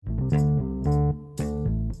Good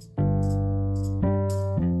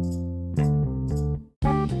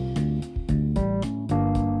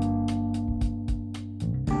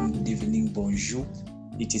evening, bonjour,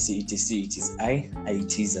 etc, etc. It is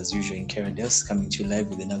it is as usual in Carados, coming to you live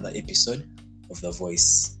with another episode of The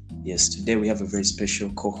Voice. Yes, today we have a very special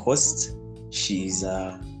co-host. She is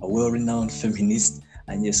a well-renowned feminist,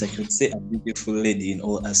 and yes, I could say a beautiful lady in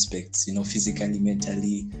all aspects, physically,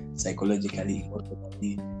 mentally, psychologically,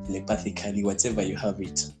 emotionally, telepathically, whatever you have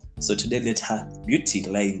it. So today, let her beauty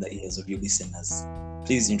lie in the ears of your listeners.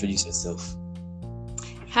 Please introduce yourself.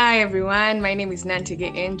 Hi everyone, my name is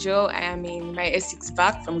Nantige Angel. I am in my S6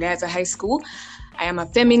 back from Gaza High School. I am a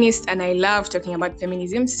feminist and I love talking about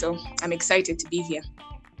feminism, so I'm excited to be here.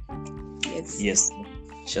 Yes.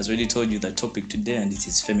 She has already told you the topic today, and it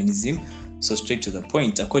is feminism. So straight to the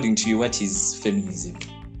point, according to you, what is feminism?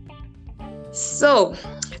 So,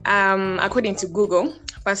 according to Google,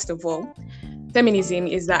 first of all, feminism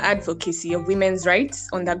is the advocacy of women's rights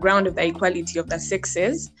on the ground of the equality of the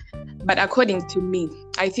sexes. But according to me,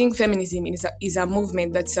 I think feminism is a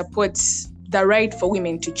movement that supports the right for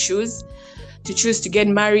women to choose to get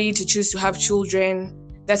married, to choose to have children.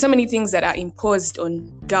 There's so many things that are imposed on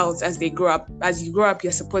girls as they grow up. As you grow up,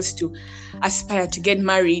 you're supposed to aspire to get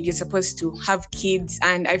married, you're supposed to have kids.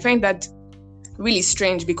 And I find that really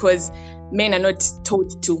strange because men are not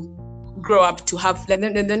taught to grow up to have, they're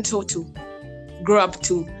not taught to grow up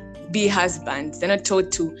to be husbands. They're not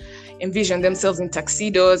taught to envision themselves in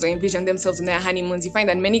tuxedos or envision themselves in their honeymoons. You find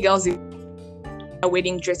that many girls wear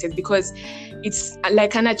wedding dresses because it's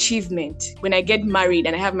like an achievement. When I get married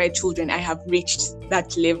and I have my children, I have reached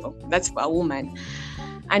that level. That's for a woman.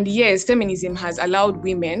 And yes, feminism has allowed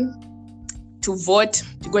women to vote,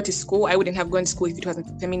 to go to school. I wouldn't have gone to school if it wasn't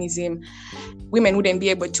for feminism. Women wouldn't be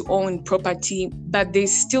able to own property, but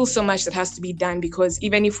there's still so much that has to be done because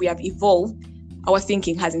even if we have evolved, our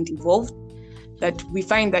thinking hasn't evolved. That we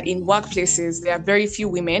find that in workplaces, there are very few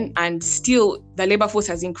women and still the labor force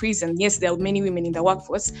has increased. And yes, there are many women in the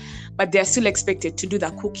workforce, but they're still expected to do the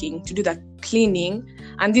cooking, to do the cleaning.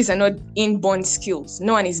 And these are not inborn skills.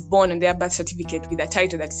 No one is born on their birth certificate with a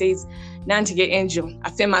title that says Nantige Angel, a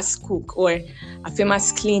famous cook or a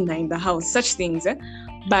famous cleaner in the house, such things.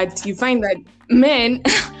 But you find that men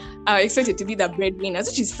are expected to be the breadwinners,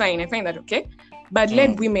 which is fine. I find that okay. But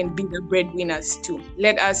let women be the breadwinners too.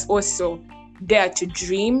 Let us also dare to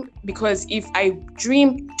dream, because if I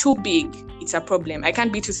dream too big, it's a problem. I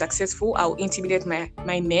can't be too successful. I'll intimidate my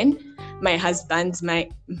men, my husbands, my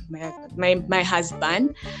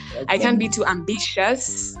husband. I can't be too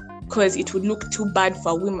ambitious because it would look too bad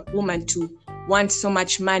for a woman to want so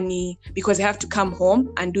much money because I have to come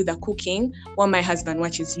home and do the cooking while my husband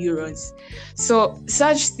watches Euros. So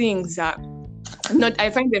such things are I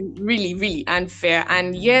find them really, really unfair.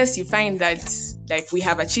 And yes, you find that we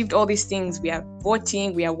have achieved all these things. We are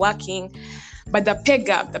voting, we are working, but the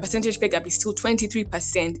percentage pay gap is still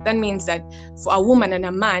 23%. That means that for a woman and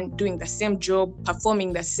a man doing the same job,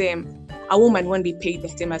 performing the same, a woman won't be paid the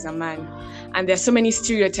same as a man. And there's so many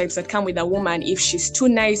stereotypes that come with a woman. If she's too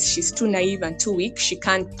nice, she's too naive and too weak, she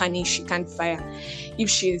can't punish, she can't fire. If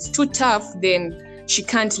she's too tough, then she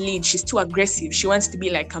can't lead, she's too aggressive, she wants to be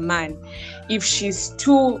like a man. If she's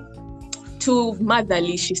too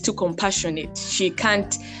motherly, she's too compassionate, she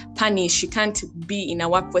can't punish, she can't be in a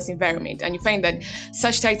workforce environment. And you find that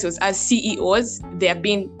such titles as CEOs, they are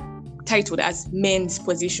being titled as men's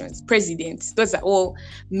positions. Presidents, those are all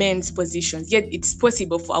men's positions, yet it's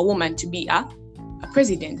possible for a woman to be a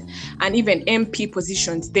president. And even MP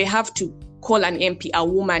positions, they have to call an MP a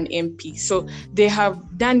woman MP. So they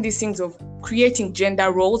have done these things of creating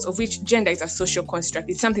gender roles, of which gender is a social construct.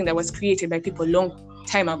 It's something that was created by people long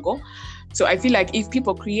time ago. So I feel like if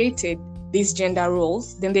people created these gender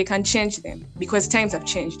roles, then they can change them because times have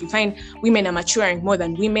changed. You find women are maturing more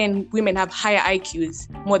than women. Women have higher IQs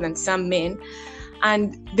more than some men.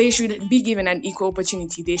 And they should be given an equal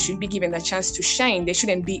opportunity. They should be given the chance to shine. They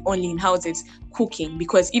shouldn't be only in houses cooking,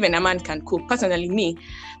 because even a man can cook. Personally, me,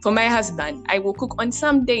 for my husband, I will cook on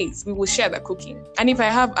some days. We will share the cooking. And if I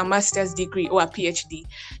have a master's degree or a PhD,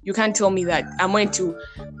 you can't tell me that I'm going to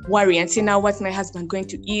worry and say, now what's my husband going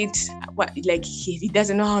to eat? He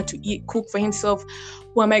doesn't know how to cook for himself.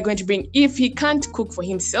 Who am I going to bring? If he can't cook for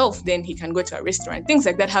himself, then he can go to a restaurant. Things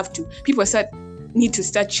like that people need to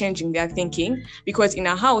start changing their thinking, because in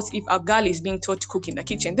a house, if a girl is being taught to cook in the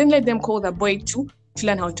kitchen, then let them call the boy to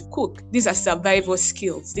learn how to cook. These are survival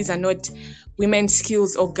skills. These are not women's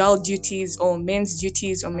skills or girl duties or men's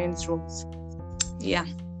duties or men's roles. Yeah,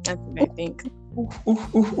 that's what I think.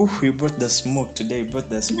 You brought the smoke today. I'm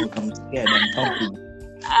scared. I'm pumping.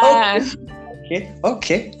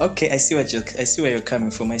 Okay. I see where you're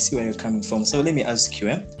coming from. So let me ask you,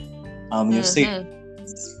 you've said,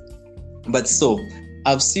 but so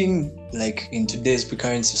I've seen like in today's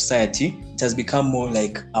current society, it has become more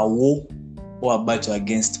like a war or a battle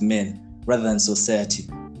against men rather than society,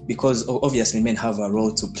 because obviously men have a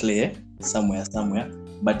role to play somewhere.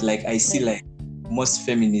 But like I see like most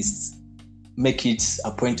feminists make it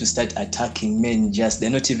a point to start attacking men. They're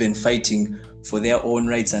not even fighting for their own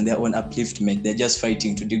rights and their own upliftment. They're just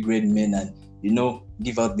fighting to degrade men and,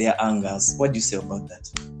 give out their angers. What do you say about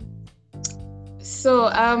that?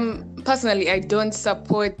 So personally, I don't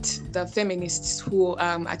support the feminists who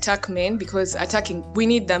attack men, because we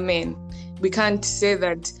need the men. We can't say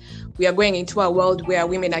that we are going into a world where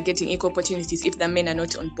women are getting equal opportunities if the men are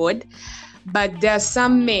not on board. But there are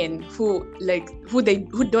some men who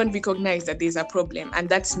don't recognize that there's a problem, and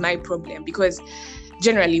that's my problem, because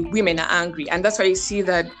generally women are angry, and that's why you see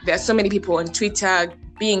that there are so many people on Twitter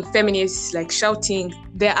being feminists, like shouting.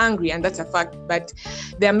 They're angry, and that's a fact. But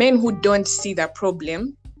there are men who don't see the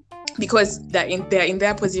problem, because they're in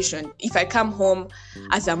their position. If I come home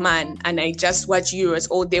as a man and I just watch Euros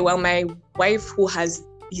all day while my wife, who has,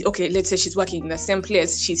 okay, let's say she's working in the same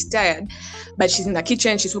place, she's tired, but she's in the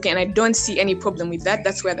kitchen, she's cooking, and I don't see any problem with that.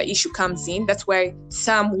 That's where the issue comes in. That's why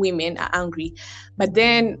some women are angry. But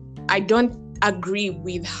then I don't agree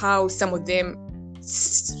with how some of them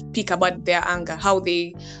speak about their anger, how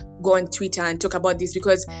they go on Twitter and talk about this,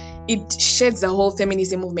 because it sheds the whole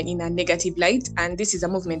feminism movement in a negative light. And this is a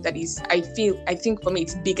movement that is, I think for me,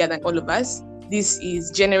 it's bigger than all of us. This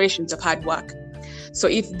is generations of hard work. So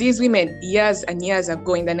if these women years and years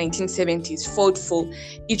ago in the 1970s fought for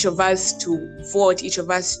each of us to vote, each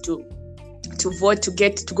of us to vote, to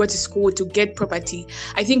go to school, to get property,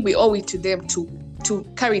 I think we owe it to them to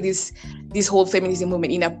carry this whole feminism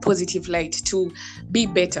movement in a positive light, to be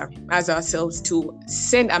better as ourselves, to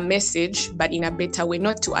send a message, but in a better way,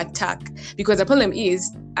 not to attack. Because the problem is,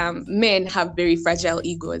 men have very fragile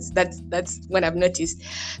egos. That's what I've noticed.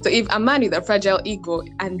 So if a man with a fragile ego,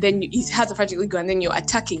 and then he has a fragile ego, and then you're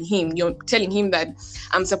attacking him, you're telling him that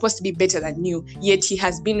I'm supposed to be better than you, yet he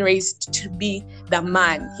has been raised to be the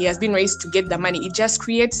man. He has been raised to get the money. It just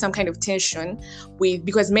creates some kind of tension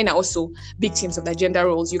because men are also victims of the gender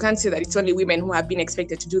roles. You can't say that it's only women who have been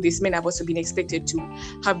expected to do this. Men have also been expected to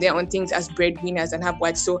have their own things as breadwinners and have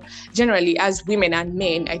what. So generally, as women and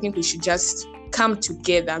men, I think we should just come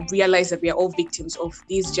together, realize that we are all victims of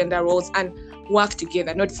these gender roles, and work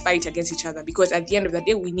together, not fight against each other, because at the end of the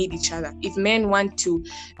day, we need each other. If men want to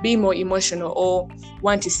be more emotional or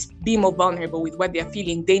want to be more vulnerable with what they're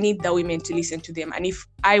feeling, they need the women to listen to them. And if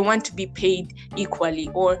I want to be paid equally,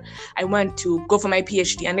 or I want to go for my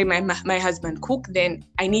PhD and then my husband cook, then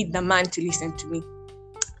I need the man to listen to me.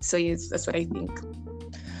 So yes, that's what I think.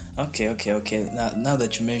 Okay. Now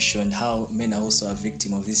that you mentioned how men are also a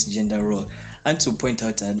victim of this gender role, and to point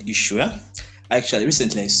out an issue, actually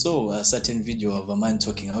recently I saw a certain video of a man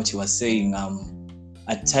talking about, he was saying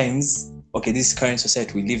at times, this current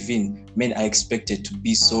society we live in, men are expected to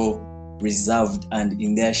be so reserved and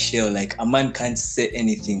in their shell. Like a man can't say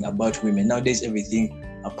anything about women. Nowadays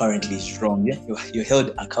everything apparently is wrong. Yeah? You're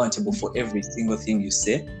held accountable for every single thing you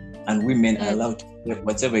say, and women are allowed to say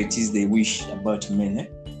whatever it is they wish about men.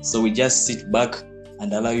 So we just sit back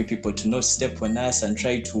and allow you people to not step on us and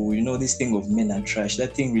try to, this thing of men are trash.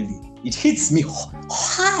 That thing really, it hits me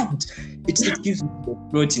hard. It gives me the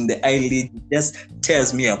throat in the eyelid. It just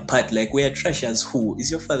tears me apart. Like, we are trash as who? Is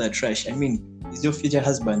your father trash? I mean, is your future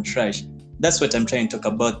husband trash? That's what I'm trying to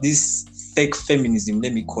talk about. This fake feminism,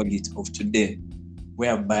 let me call it, of today,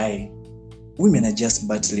 whereby women are just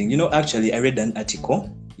battling. Actually, I read an article.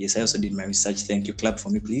 Yes, I also did my research. Thank you. Clap for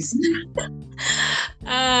me, please.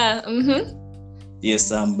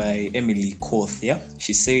 Yes, by Emily Koth. Yeah,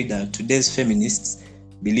 she said that today's feminists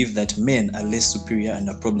believe that men are less superior and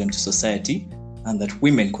a problem to society, and that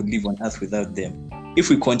women could live on earth without them. If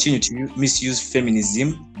we continue to misuse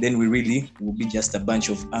feminism, then we really will be just a bunch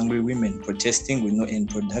of angry women protesting with no end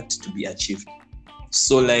product to be achieved.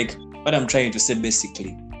 So, like, what I'm trying to say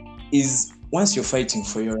basically is, once you're fighting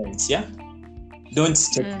for your rights, don't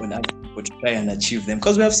step on other people to try and achieve them.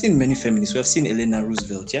 Because we have seen many feminists. We have seen Eleanor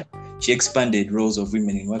Roosevelt, she expanded roles of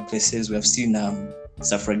women in workplaces. We have seen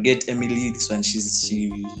suffragette Emily. This one,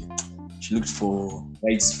 she looked for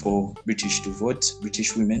rights for British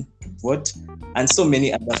women to vote, and so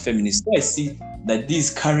many other feminists. So I see that these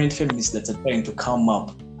current feminists that are trying to come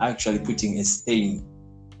up are actually putting a stain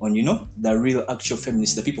on, the real actual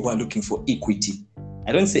feminists, the people who are looking for equity.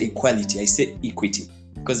 I don't say equality, I say equity,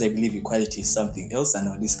 because I believe equality is something else, and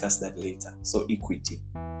I'll discuss that later. So equity.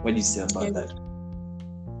 What do you say about that?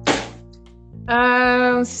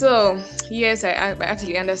 So yes, I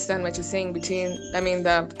actually understand what you're saying.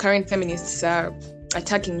 The current feminists are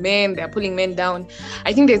attacking men, they're pulling men down.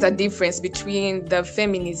 I think there's a difference between the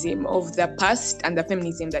feminism of the past and the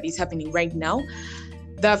feminism that is happening right now.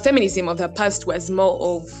 The feminism of the past was more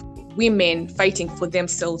of women fighting for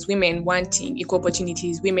themselves, women wanting equal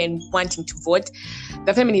opportunities, women wanting to vote.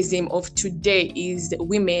 The feminism of today is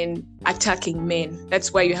women attacking men.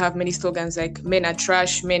 That's why you have many slogans like men are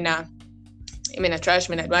trash, men are trash,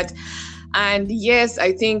 men are what. And yes,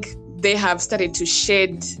 I think they have started to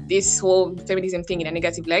shed this whole feminism thing in a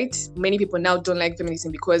negative light. Many people now don't like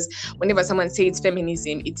feminism because whenever someone says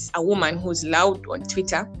feminism, it's a woman who's loud on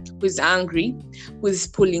Twitter, who's angry, who's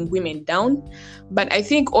pulling women down. But I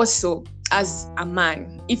think also as a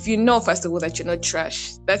man, if you know, first of all, that you're not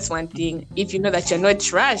trash, that's one thing. If you know that you're not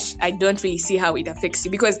trash, I don't really see how it affects you.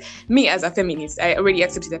 Because me as a feminist, I already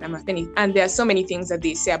accepted that I'm a feminist. And there are so many things that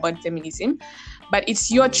they say about feminism. But it's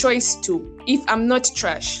your choice to, if I'm not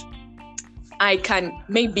trash, I can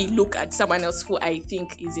maybe look at someone else who I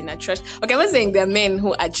think is in a trash. Okay, I'm not saying there are men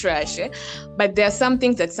who are trash, but there are some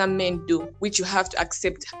things that some men do which you have to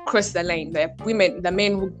accept cross the line. The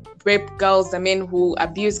men who rape girls, the men who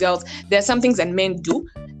abuse girls, there are some things that men do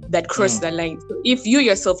that cross the line. So if you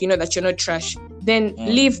yourself, you know that you're not trash, then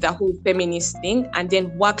leave the whole feminist thing and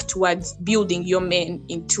then work towards building your men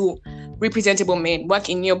into representable men. Work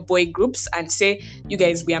in your boy groups and say, you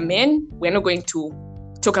guys, we are men. We're not going to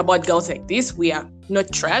talk about girls like this. We are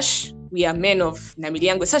not trash. We are men of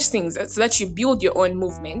Namiliango, such things, so that you build your own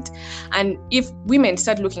movement. And if women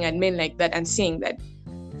start looking at men like that and saying that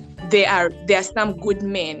there are some good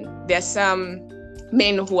men, there are some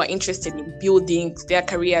men who are interested in building their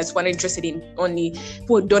careers, who are interested in only,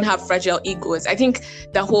 who don't have fragile egos, I think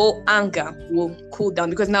the whole anger will cool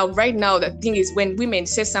down. Because right now, the thing is, when women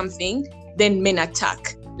say something, then men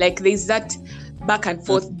attack. Like there's that back and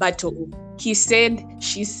forth battle. He said,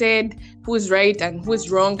 she said, who's right and who's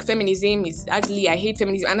wrong. Feminism is ugly. I hate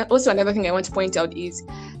feminism. And also another thing I want to point out is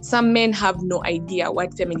some men have no idea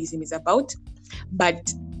what feminism is about,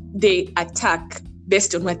 but they attack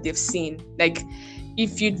based on what they've seen. Like,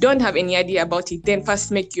 if you don't have any idea about it, then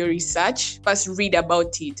first make your research, first read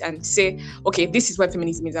about it and say, okay, this is what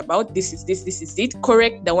feminism is about. This is it.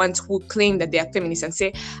 Correct the ones who claim that they are feminists and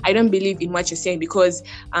say, I don't believe in what you're saying because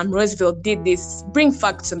Roosevelt did this. Bring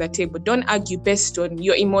facts on the table. Don't argue based on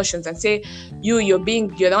your emotions and say, you're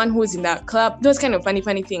the one who's in that club. Those kind of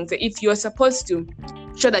funny things. If you're supposed to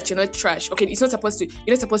show that you're not trash, okay, you're not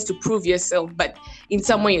supposed to prove yourself, but in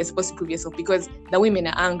some way you're supposed to prove yourself because the women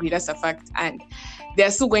are angry. That's a fact. And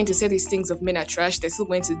they're still going to say these things of men are trash. They're still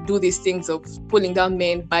going to do these things of pulling down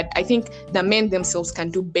men. But I think the men themselves can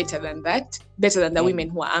do better than that, better than the women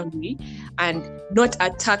who are angry, and not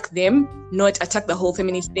attack them, not attack the whole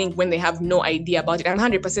feminist thing when they have no idea about it. I'm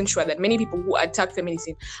 100% sure that many people who attack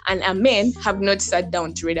feminism and are men have not sat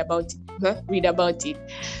down to read about it.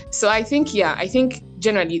 So I think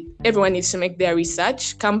generally everyone needs to make their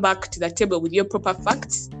research, come back to the table with your proper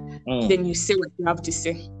facts, then you say what you have to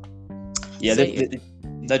say. Yeah, so,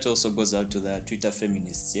 that also goes out to the Twitter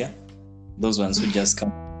feminists, yeah? Those ones who just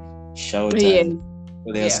come shout and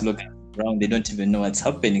they're just looking around. They don't even know what's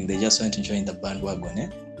happening. They just want to join the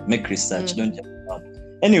bandwagon, Make research, don't just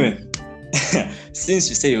Anyway, since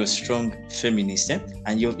you say you're a strong feminist,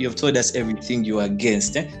 and you've told us everything you're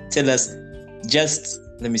against, tell us, just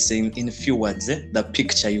let me say in a few words, the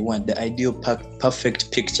picture you want, the ideal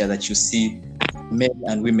perfect picture that you see men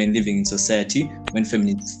and women living in society when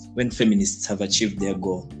feminists have achieved their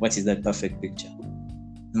goal. What is that perfect picture?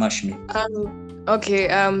 Mash me. Okay.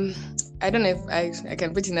 I don't know if I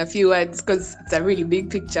can put in a few words because it's a really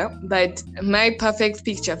big picture, but my perfect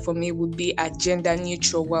picture for me would be a gender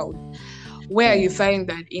neutral world where you find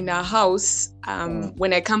that in our house,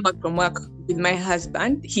 when I come back from work with my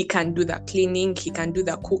husband, he can do the cleaning, he can do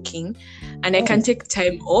the cooking, and I can take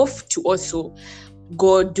time off to also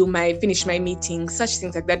go finish my meetings, such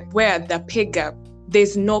things like that, where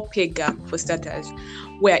there's no pay gap for starters,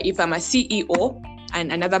 where if I'm a CEO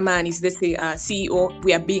and another man is, let's say, a CEO,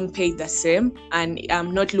 we are being paid the same, and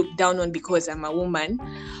I'm not looked down on because I'm a woman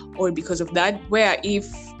or because of that. Where if,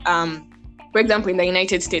 for example, in the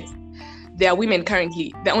United States, there are women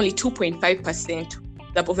currently, they're only 2.5%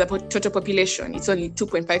 of the total population. It's only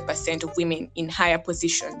 2.5% of women in higher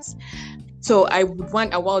positions. So I would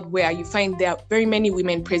want a world where you find there are very many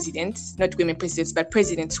women presidents, not women presidents, but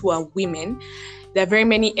presidents who are women. There are very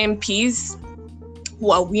many MPs who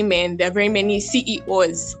are women. There are very many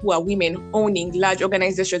CEOs who are women owning large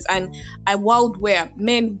organizations, and a world where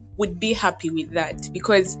men would be happy with that,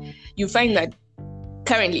 because you find that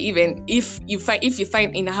currently, even if you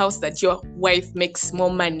find in a house that your wife makes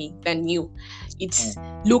more money than you, it's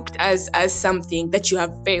looked as something that you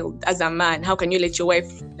have failed as a man. How can you let your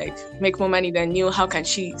wife like make more money than you? How can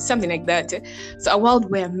she? Something like that. So a world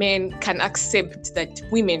where men can accept that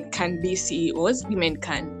women can be CEOs, women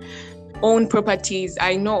can own properties.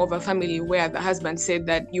 I know of a family where the husband said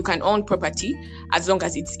that you can own property as long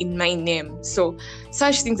as it's in my name. So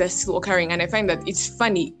such things are still occurring, and I find that it's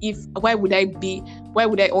funny. Why would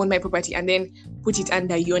I own my property and then put it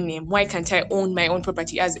under your name? Why can't I own my own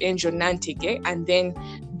property as Angel Nantege and then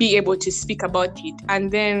be able to speak about it?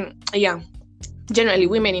 And then generally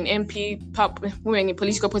women in women in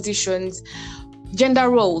political positions, gender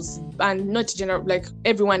roles, and not gender, like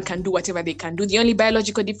everyone can do whatever they can do. The only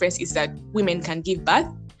biological difference is that women can give birth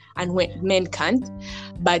and men can't,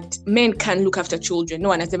 but men can look after children. No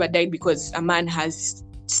one has ever died because a man has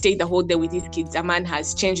stayed the whole day with his kids, a man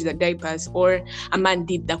has changed the diapers, or a man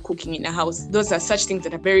did the cooking in the house. Those are such things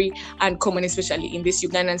that are very uncommon, especially in this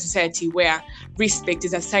Ugandan society where respect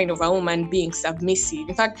is a sign of a woman being submissive.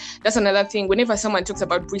 In fact, that's another thing. Whenever someone talks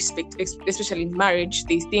about respect, especially in marriage,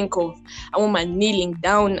 they think of a woman kneeling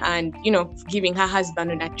down and, giving her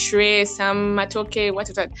husband on a tray, some matoke, what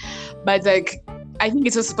is that? But like, I think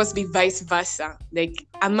it's also supposed to be vice versa. Like,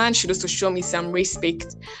 a man should also show me some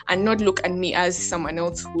respect and not look at me as someone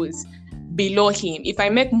else who's below him. If I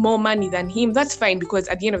make more money than him, that's fine, because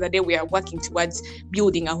at the end of the day, we are working towards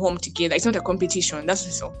building a home together. It's not a competition. That's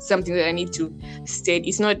also something that I need to state.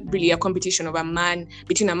 It's not really a competition of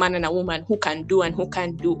between a man and a woman, who can do and who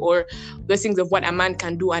can't do, or those things of what a man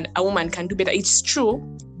can do and a woman can do better. It's true,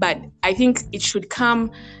 but I think it should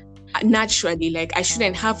come naturally. Like, I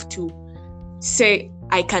shouldn't have to say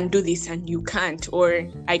I can do this and you can't, or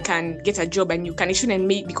I can get a job and you can. It shouldn't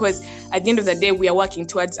be, because at the end of the day, we are working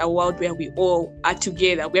towards a world where we all are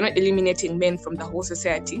together. We're not eliminating men from the whole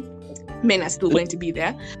society. Men are still going to be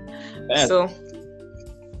there. So,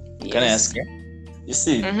 yes. Can I ask you? You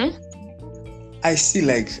see, I see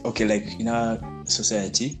like in our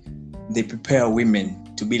society, they prepare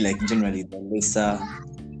women to be like generally the lesser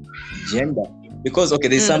gender. Because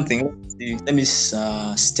there's something. Let me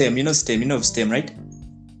STEM. You know STEM. You know of STEM, right?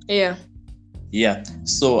 Yeah.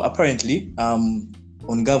 So apparently,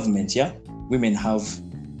 on government, women have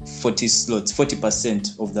 40 slots.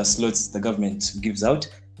 40% of the slots the government gives out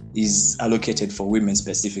is allocated for women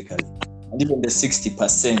specifically, and even the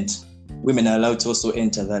 60%, women are allowed to also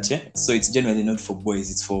enter that. So it's generally not for boys;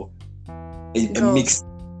 it's for a mix.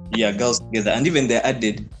 Girls together, and even they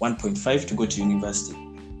added 1.5 to go to university.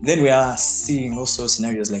 Then we are seeing also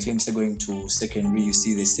scenarios like, let me say, going to secondary, you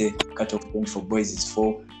see they say cut-off point for boys is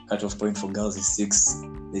 4, cut-off point for girls is 6.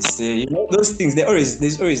 They say, those things,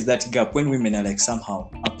 there's always that gap when women are like somehow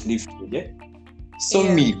uplifted. So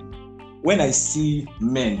me, when I see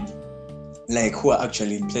men like who are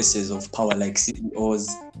actually in places of power, like CEOs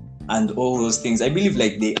and all those things, I believe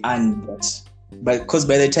like they earn that. But because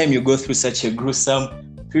by the time you go through such a gruesome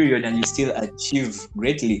period and you still achieve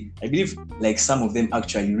greatly, I believe like some of them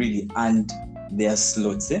actually really earned their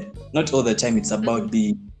slots. Not all the time it's about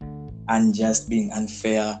being unjust, being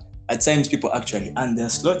unfair. At times people actually earn their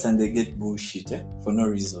slots and they get bullshit for no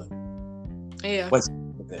reason. What's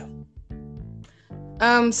there?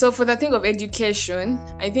 So for the thing of education,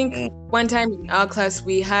 I think one time in our class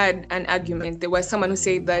we had an argument. There was someone who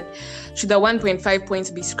said that should the 1.5 points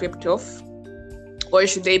be scraped off or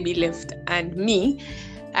should they be left? And me,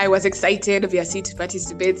 I was excited, obviously, to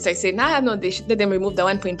participate. So I said, no, they should let them remove the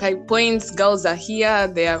 1.5 points. Girls are here.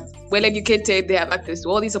 They are well educated. They have access to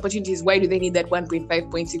all these opportunities. Why do they need that 1.5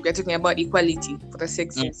 points if we're talking about equality for the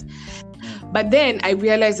sexes? But then I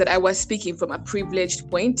realized that I was speaking from a privileged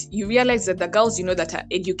point. You realize that the girls that are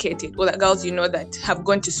educated, or the girls that have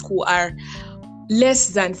gone to school, are less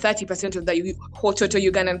than 30% of the whole total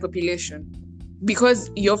Ugandan population. Because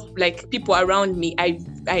you're like people around me, I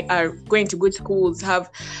are going to good schools, have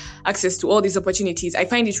access to all these opportunities. I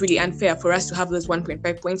find it really unfair for us to have those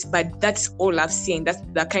 1.5 points, but that's all I've seen. That's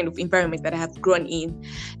the kind of environment that I have grown in.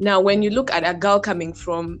 Now, when you look at a girl coming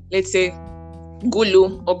from, let's say,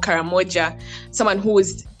 Gulu or Karamoja, someone who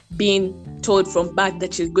is being told from birth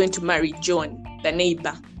that she's going to marry John, the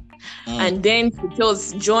neighbor. And then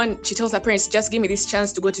she tells her parents, just give me this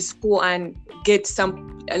chance to go to school and get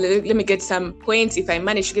let me get some points. If I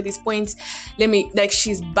manage to get these points,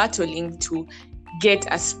 she's battling to get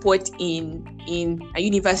a spot in a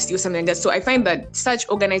university or something like that. So I find that such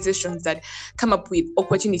organizations that come up with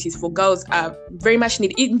opportunities for girls are very much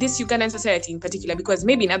needed in this Ugandan society in particular, because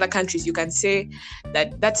maybe in other countries you can say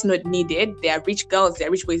that that's not needed. There are rich girls, there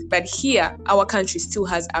are rich boys, but here our country still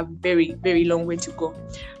has a very, very long way to go.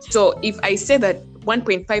 So if I say that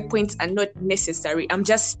 1.5 points are not necessary. I'm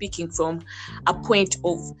just speaking from a point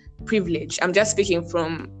of privilege. I'm just speaking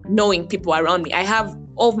from knowing people around me. I have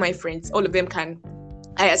all of my friends, all of them can,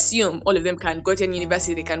 I assume all of them can go to any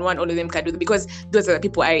university they can want, all of them can do it, because those are the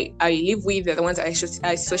people I live with, they're the ones I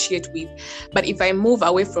associate with. But if I move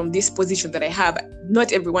away from this position that I have,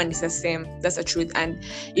 not everyone is the same. That's the truth. And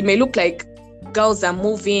it may look like girls are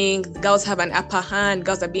moving, girls have an upper hand,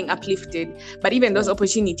 girls are being uplifted. But even those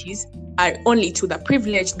opportunities are only to the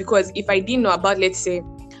privileged, because if I didn't know about, let's say,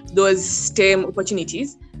 those STEM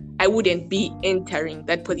opportunities, I wouldn't be entering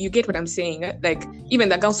that. You get what I'm saying? Like, even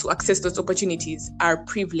the girls who access those opportunities are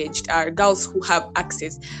privileged, are girls who have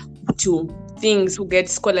access to things, who get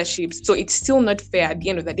scholarships. So it's still not fair at the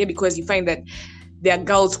end of the day, because you find that there are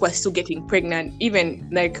girls who are still getting pregnant. Even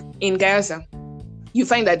like in Gaza, you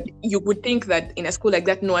find that you would think that in a school like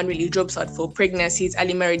that, no one really drops out for pregnancies,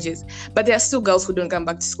 early marriages. But there are still girls who don't come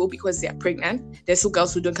back to school because they are pregnant. There's still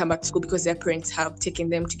girls who don't come back to school because their parents have taken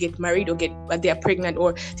them to get married but they are pregnant,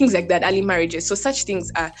 or things like that, early marriages. So such things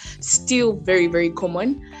are still very, very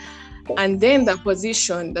common. And then the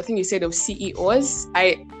thing you said of CEOs,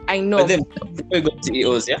 I know. But then before we go to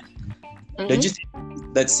CEOs, yeah? Mm-hmm. Don't you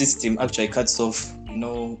think that system actually cuts off,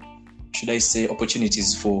 should I say,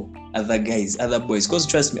 opportunities for other guys, other boys? Because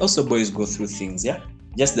trust me, also boys go through things, yeah?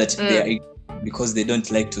 Just that they are, because they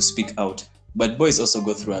don't like to speak out. But boys also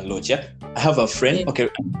go through a lot, yeah? I have a friend,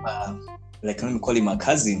 let me call him a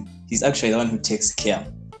cousin. He's actually the one who takes care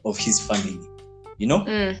of his family,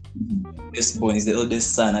 This boy is the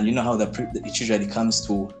eldest son, and you know how it usually comes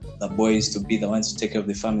to the boys to be the ones to take care of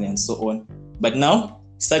the family and so on. But now,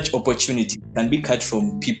 such opportunity can be cut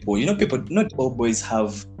from people. Not all boys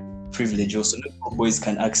have privilege. Also, not all boys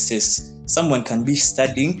can access. Someone can be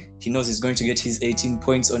studying, he knows he's going to get his 18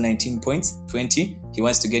 points or 19 points, 20. He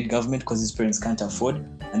wants to get government because his parents can't afford,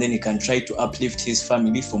 and then he can try to uplift his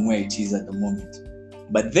family from where it is at the moment.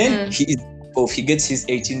 But then he gets his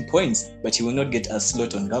 18 points, but he will not get a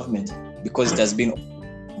slot on government because it has been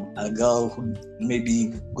a girl who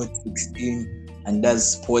maybe got 16 and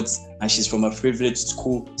does sports, and she's from a privileged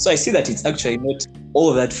school. So I see that it's actually not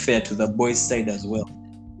all that fair to the boys' side as well,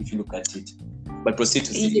 if you look at it. But proceed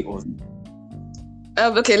to CEOs.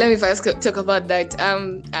 Okay, let me first talk about that.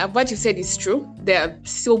 What you said is true. There are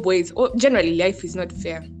still boys. Generally, life is not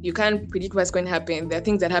fair. You can't predict what's going to happen. There are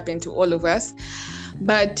things that happen to all of us.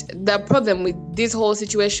 But the problem with this whole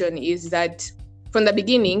situation is that from the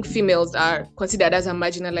beginning, females are considered as a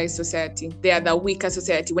marginalized society. They are the weaker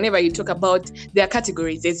society. Whenever you talk about their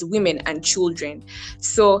categories, there's women and children.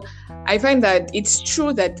 So I find that it's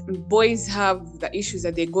true that boys have the issues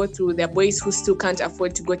that they go through. There are boys who still can't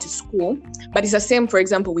afford to go to school. But it's the same, for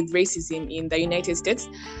example, with racism in the United States.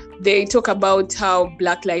 They talk about how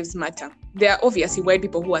Black Lives Matter. There are obviously white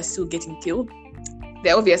people who are still getting killed.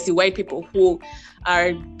 There are obviously white people who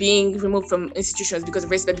are being removed from institutions because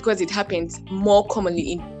of race, but because it happens more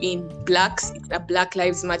commonly in blacks, it's a Black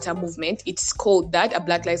Lives Matter movement. It's called that, a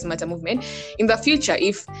Black Lives Matter movement. In the future,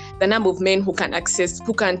 if the number of men who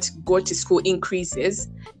can't go to school increases,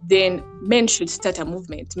 then men should start a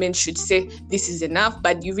movement. Men should say, this is enough.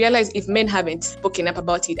 But you realize if men haven't spoken up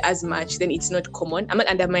about it as much, then it's not common. I'm not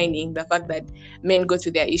undermining the fact that men go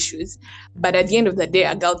through their issues. But at the end of the day,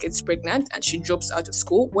 a girl gets pregnant and she drops out of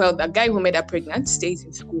school. Well, the guy who made her pregnant stays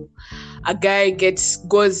in school. A guy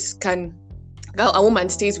a woman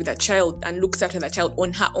stays with a child and looks after the child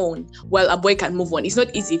on her own, while a boy can move on. It's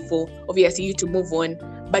not easy for, obviously, you to move on,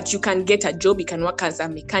 but you can get a job, you can work as a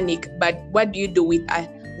mechanic. But what do you do with a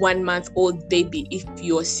 1-month-old baby if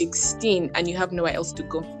you're 16 and you have nowhere else to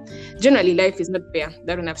go? Generally, life is not fair.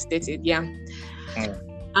 That one I've stated, yeah.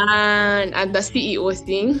 And the CEO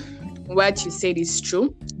thing, what you said is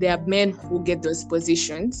true. There are men who get those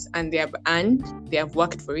positions and they have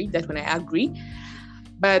worked for it. That one I agree.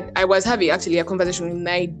 But I was having actually a conversation with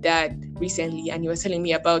my dad recently, and he was telling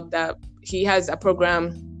me about that he has a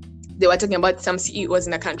program. They were talking about some CEOs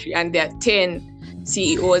in the country, and there are 10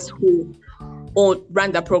 CEOs who all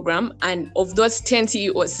run the program. And of those 10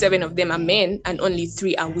 CEOs, 7 of them are men and only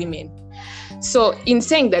 3 are women. So in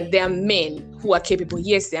saying that there are men who are capable,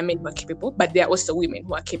 yes, there are men who are capable, but there are also women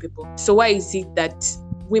who are capable. So why is it that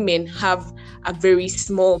women have a very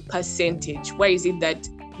small percentage? Why is it that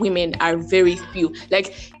women are very few?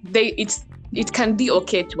 Like it can be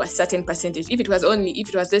okay to a certain percentage. If it was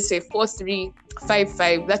let's say 4-3,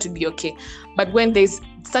 5-5, that would be okay. But when there's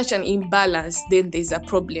such an imbalance, then there's a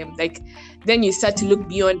problem. Like then you start to look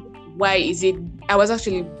beyond why is it. I was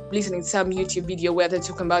actually listening to some YouTube video where they're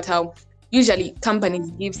talking about how usually companies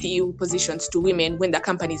give CEO positions to women when the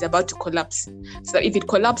company is about to collapse. So if it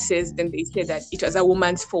collapses, then they say that it was a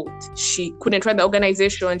woman's fault. She couldn't run the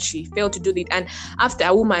organization, she failed to do it. And after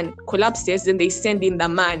a woman collapses, then they send in the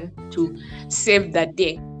man to save the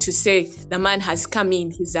day, to say the man has come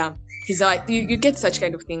in, you get such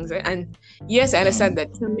kind of things, right? And yes, I understand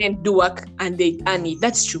that some men do work and they earn it.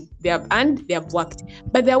 That's true. They have earned, they have worked.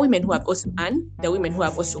 But there are women who have also earned, there are women who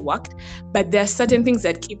have also worked. But there are certain things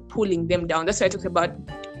that keep pulling them down. That's why I talked about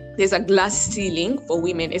there's a glass ceiling for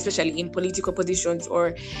women, especially in political positions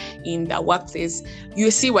or in the workplace.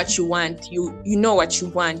 You see what you want, you know what you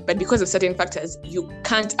want, but because of certain factors, you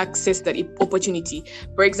can't access that opportunity.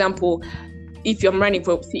 For example, if you're running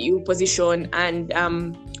for CEO position and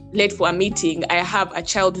late for a meeting, I have a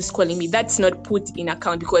child who's calling me, that's not put in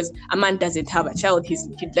account because a man doesn't have a child. He's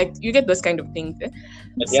like, you get those kind of things. But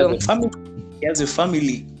he has a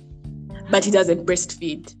family. But he doesn't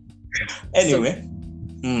breastfeed. Anyway,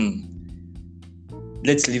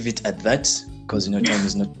 let's leave it at that because time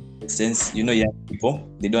is not sense. Young people,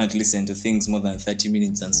 they don't listen to things more than 30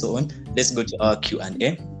 minutes and so on. Let's go to our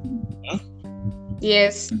Q&A.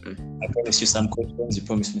 Yes. I promised you some questions. You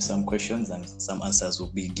promised me some questions, and some answers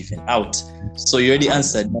will be given out. So you already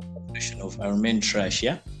answered my question of are men trash,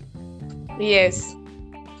 yeah? Yes.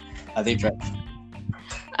 Are they trash?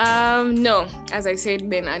 No. As I said,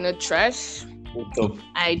 men are not trash.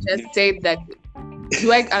 I just said that.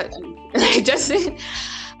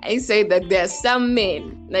 I say that there are some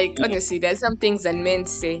men, like honestly, there are some things that men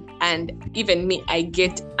say, and even me, I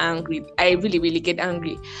get angry. I really, really get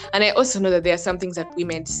angry. And I also know that there are some things that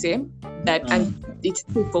women say that, and it's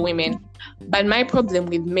true for women. But my problem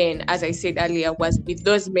with men, as I said earlier, was with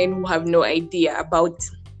those men who have no idea about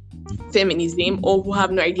feminism or who have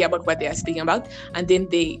no idea about what they are speaking about, and then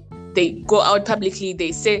they go out publicly,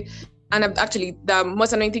 they say, and actually the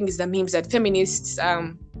most annoying thing is the memes that feminists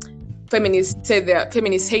say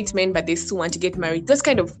feminists hate men, but they still want to get married. Those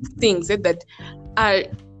kind of things that are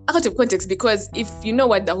out of context, because if you know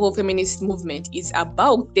what the whole feminist movement is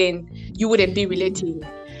about, then you wouldn't be relating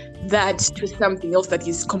that to something else that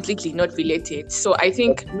is completely not related. So I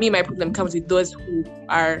think my problem comes with those who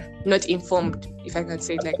are not informed, if I can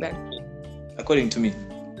say it like that. According to me,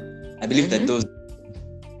 I believe that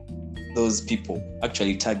those people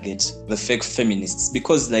actually target the fake feminists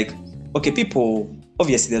because, people,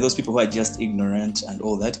 obviously there are those people who are just ignorant and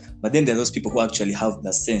all that, but then there are those people who actually have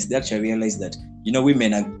the sense. They actually realize that,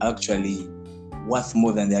 women are actually worth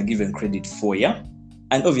more than they are given credit for, yeah?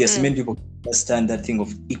 And obviously many people understand that thing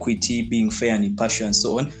of equity, being fair and impartial and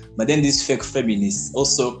so on, but then these fake feminists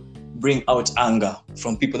also bring out anger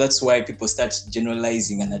from people. That's why people start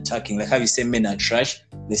generalizing and attacking. Like how you say men are trash,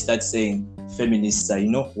 they start saying feminists are,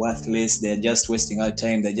 worthless, they're just wasting our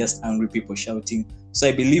time, they're just angry people shouting. So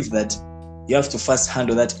I believe that you have to first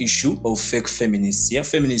handle that issue of fake feminists. Yeah,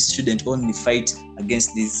 feminists shouldn't only fight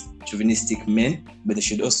against these chauvinistic men, but they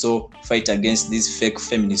should also fight against these fake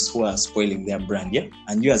feminists who are spoiling their brand. Yeah,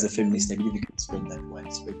 and you as a feminist, I believe you can spread that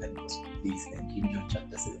word, spread that gospel, please. Thank you. John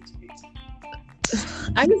chapter 78.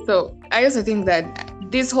 I also think that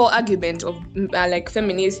this whole argument of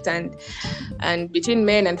feminists and between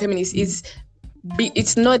men and feminists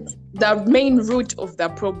it's not the main root of the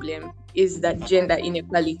problem. Is that gender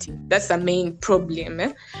inequality? That's the main problem.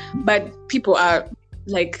 But people are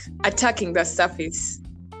attacking the surface.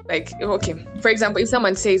 Okay, for example, if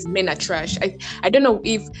someone says men are trash, I don't know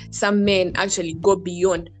if some men actually go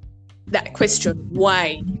beyond that question.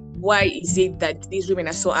 Why is it that these women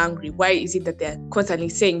are so angry? Why is it that they're constantly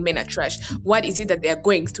saying men are trash? What is it that they're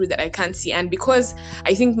going through that I can't see? And because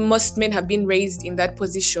I think most men have been raised in that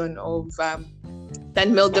position of that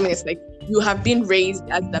male dominance, you have been raised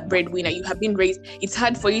as the breadwinner. You have been raised. It's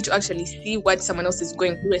hard for you to actually see what someone else is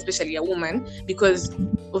going through, especially a woman, because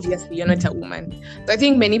obviously you're not a woman. So I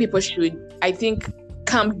think many people should,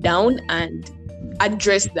 calm down and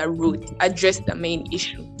address the root, address the main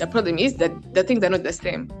issue. The problem is that the things are not the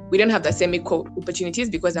same. We don't have the same equal opportunities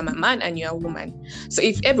because I'm a man and you're a woman. So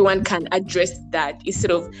if everyone can address that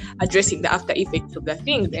instead of addressing the after effects of the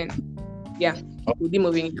thing, then we'll be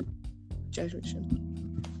moving into judgment.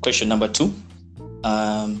 Question number 2.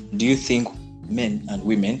 Do you think men and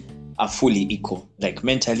women are fully equal?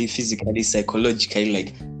 Mentally, physically,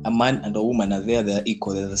 psychologically, a man and a woman they're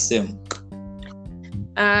equal, they're the same?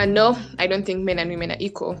 No, I don't think men and women are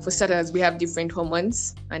equal. For starters, we have different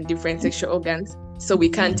hormones and different sexual organs, so we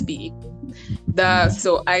can't be equal.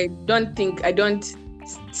 So I don't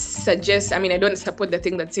support the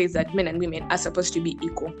thing that says that men and women are supposed to be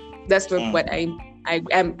equal. That's not what I'm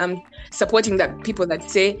supporting. That people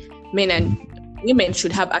that say men and women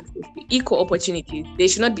should have access to equal opportunities. They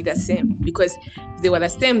should not be the same, because if they were the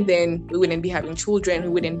same, then we wouldn't be having children, we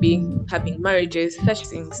wouldn't be having marriages, such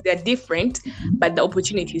things. They're different, but the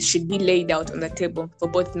opportunities should be laid out on the table for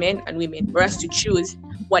both men and women, for us to choose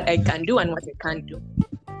what I can do and what I can't do.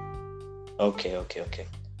 Okay.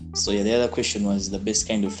 So yeah, the other question was the best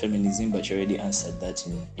kind of feminism, but you already answered that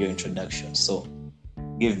in your introduction. So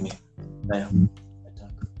give me.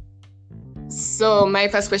 So my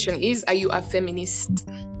first question is, are you a feminist?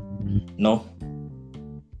 No.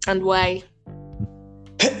 And why?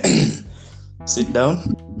 Sit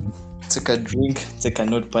down, take a drink, take a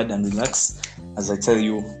notepad and relax as I tell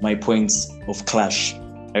you my points of clash.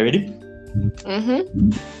 Are you ready?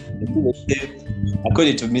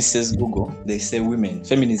 According to Mrs. Google, they say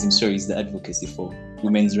feminism, is the advocacy for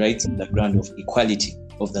women's rights on the ground of equality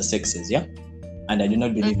of the sexes, yeah? And I do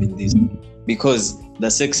not believe in this, because the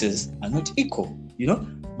sexes are not equal.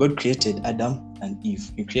 God created Adam and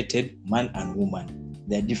Eve. He created man and woman.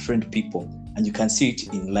 They're different people, and you can see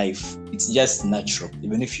it in life. It's just natural,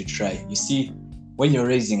 even if you try. You see, when you're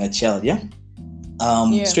raising a child,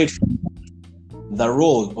 straight from the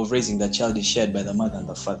role of raising the child is shared by the mother and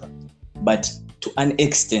the father. But to an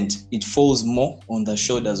extent, it falls more on the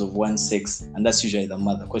shoulders of one sex, and that's usually the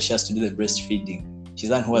mother, because she has to do the breastfeeding. She's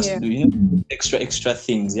the one who has to do extra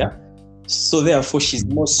things, yeah. So therefore, she's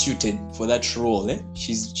more suited for that role.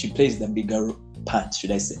 She plays the bigger part,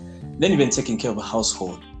 should I say? Then even taking care of a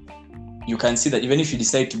household, you can see that even if you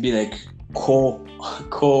decide to be like co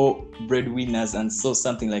breadwinners and so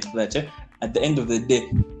something like that, at the end of the day,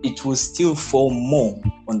 it will still fall more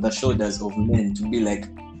on the shoulders of men to be like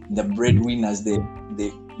the breadwinners, the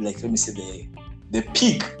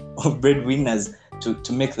peak of breadwinners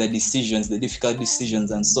to make the decisions, the difficult decisions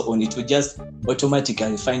and so on. It will just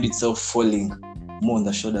automatically find itself falling more on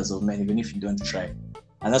the shoulders of men, even if you don't try.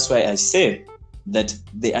 And that's why I say that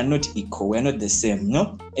they are not equal. We're not the same.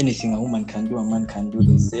 No, anything a woman can do, a man can do.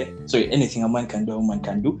 They say, anything a man can do, a woman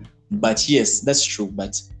can do. But yes, that's true.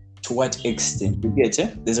 But to what extent? You get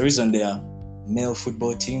it? There's a reason there are male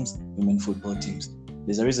football teams, women football teams.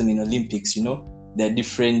 There's a reason in Olympics, there are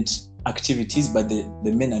different activities, but the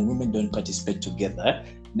men and women don't participate together.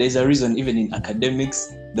 There's a reason even in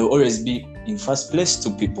academics, there will always be in first place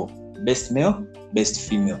two people, best male, best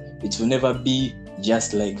female. It will never be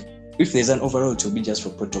just like, if there's an overall, it will be just for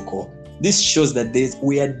protocol. This shows that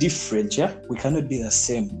we are different, yeah? We cannot be the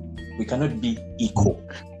same. We cannot be equal.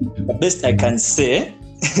 The best I can say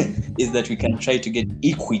is that we can try to get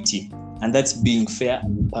equity, and that's being fair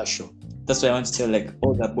and impartial. That's why I want to tell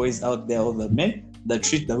all the boys out there, all the men, that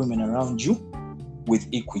treat the women around you with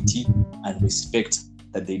equity and respect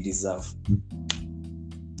that they deserve.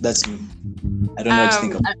 That's me. I don't know what to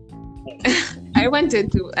think of. I want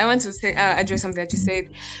to say address something that you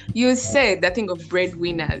said. You said the thing of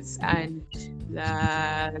breadwinners and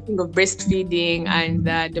the thing of breastfeeding and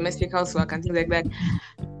the domestic housework and things like that.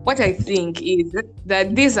 What I think is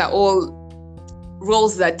that these are all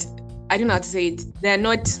roles that, I don't know how to say it, they're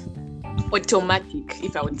not automatic,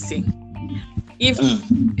 if I would say. If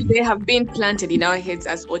they have been planted in our heads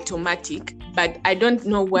as automatic, but I don't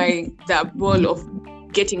know why the role of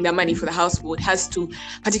getting the money for the household has to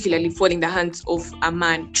particularly fall in the hands of a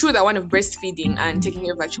man. True, the one of breastfeeding and taking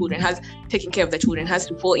care of the children has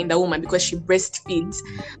to fall in the woman because she breastfeeds.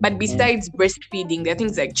 But besides breastfeeding, there are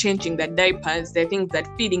things like changing the diapers, there are things that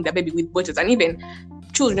feeding the baby with bottles, and even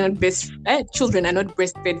children are not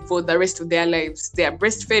breastfed for the rest of their lives. They are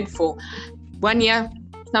breastfed for 1 year,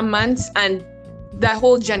 some months, and the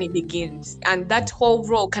whole journey begins, and that whole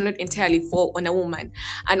role cannot entirely fall on a woman.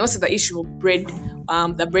 And also the issue of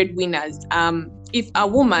the breadwinners. If a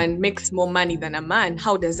woman makes more money than a man,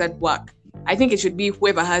 how does that work? I think it should be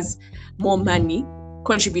whoever has more money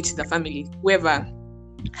contribute to the family. Whoever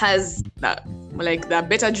has the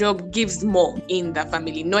better job gives more in the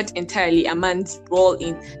family, not entirely a man's role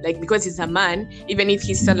in, because he's a man, even if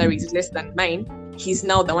his salary is less than mine, he's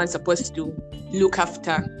now the one supposed to look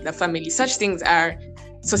after the family. Such things are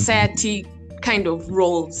society kind of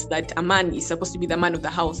roles, that a man is supposed to be the man of the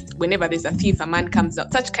house. Whenever there's a thief, a man comes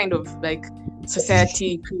out. Such kind of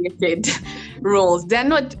society created roles.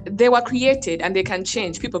 They were created and they can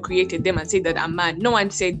change. People created them and said that a man, no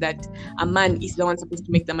one said that a man is the one supposed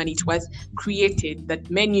to make the money. It was created that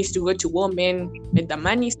men used to go to war, men made the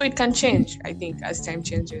money. So it can change, I think, as time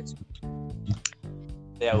changes.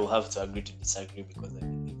 There we'll have to agree to disagree, because I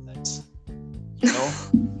believe that,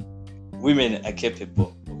 women are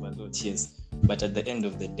capable of a lot, yes. But at the end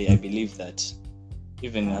of the day, I believe that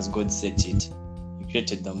even as God said it, He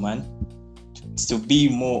created the man to be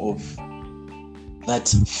more of that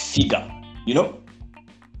figure,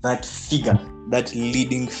 that figure that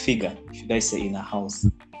leading figure, should I say, in a house.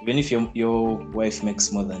 Even if your wife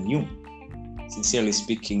makes more than you, sincerely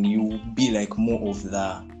speaking, you be like more of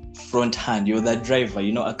the front hand. You're the driver.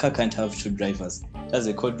 A car can't have two drivers. It has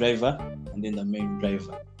a co-driver and then the main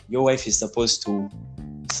driver. Your wife is supposed to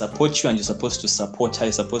support you and you're supposed to support her.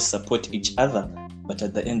 You're supposed to support each other. But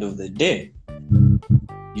at the end of the day,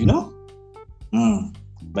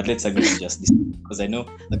 but let's agree on just this, because I know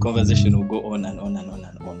the conversation will go on and on and on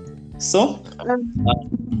and on. So,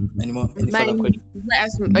 any further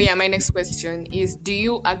questions? My next question is: do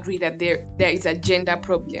you agree that there is a gender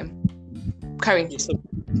problem currently? Yes, so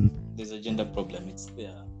there's a gender problem. It's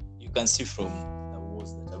there. You can see from the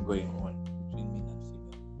wars that are going on between men and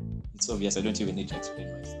female. It's obvious. I don't even need to explain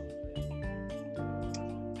myself.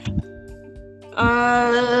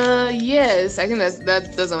 Yes, I think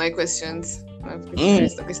those are my questions.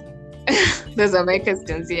 Those are my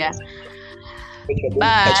questions, yeah.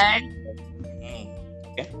 But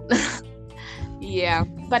okay. Yeah,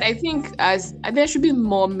 but I think there should be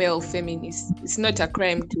more male feminists. It's not a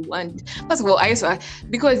crime to want. First of all,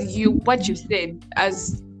 because what you said,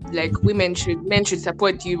 as like men should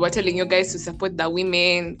support you. We're telling you guys to support the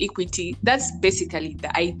women, equity. That's basically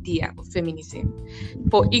the idea of feminism,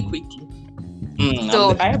 for equity.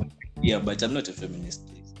 So I have an idea, but I'm not a feminist,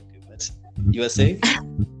 please. Okay, but you are saying?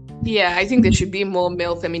 Yeah, I think there should be more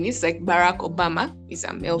male feminists, like Barack Obama is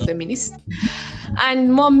a male feminist,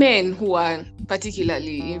 and more men who are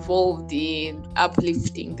particularly involved in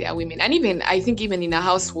uplifting their women. And I think even in a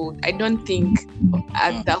household, I don't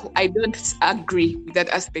agree with that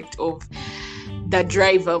aspect of the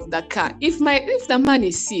driver of the car. If the man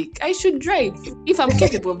is sick, I should drive. If I'm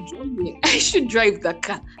capable of driving, I should drive the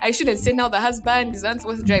car. I shouldn't say now the husband is not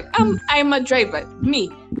supposed to drive. I'm a driver.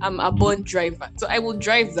 I'm a born driver. So I will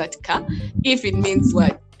drive that car if it means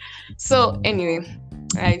what. So anyway,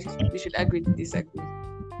 we should agree to disagree.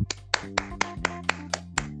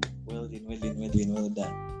 Well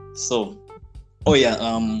done. So, I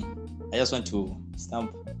just want to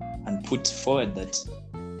stamp and put forward that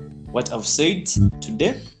what I've said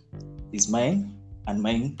today is mine and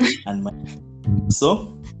mine and mine.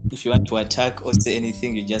 So, if you want to attack or say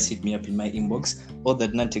anything, you just hit me up in my inbox. All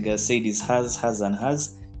that Nantega said is hers, and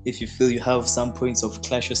hers. If you feel you have some points of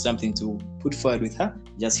clash or something to put forward with her,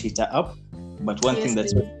 just hit her up. But one thing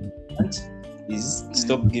that's important is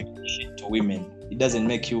stop giving shit to women. It doesn't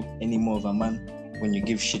make you any more of a man when you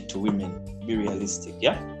give shit to women. Be realistic,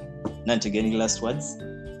 yeah? Nantega, any last words?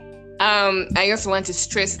 I also want to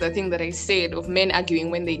stress the thing that I said of men arguing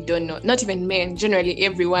when they don't know. Not even men, generally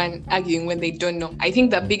everyone arguing when they don't know. I think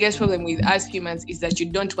the biggest problem with us humans is that you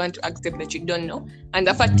don't want to accept that you don't know. And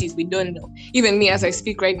the fact is we don't know. Even me, as I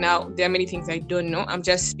speak right now, there are many things I don't know. I'm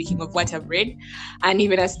just speaking of what I've read. And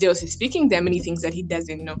even as Deus is speaking, there are many things that he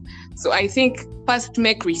doesn't know. So I think first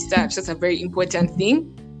make research. That's a very important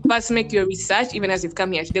thing. First make your research. Even as you've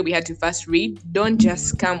come here today, we had to first read. Don't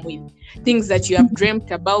just come with things that you have dreamt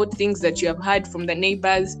about, things that you have heard from the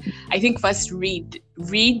neighbors. I think first read.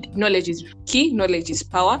 Knowledge is key. Knowledge is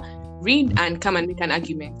power. Read and come and make an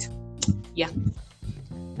argument. Yeah.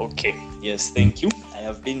 Okay. Yes, thank you. I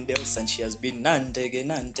have been Deus and she has been Nantege.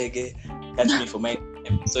 Catch me for my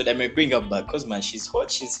episode. I may bring her back because, man, she's hot,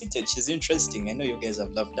 she's heated, she's interesting. I know you guys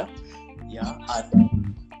have loved her. Yeah.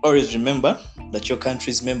 And always remember that your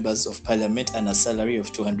country's members of parliament earn a salary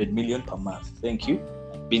of 200 million per month. Thank you.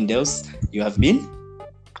 Been Deus. You have been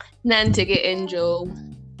Nantege Angel.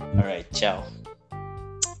 All right. Ciao.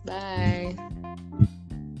 Bye.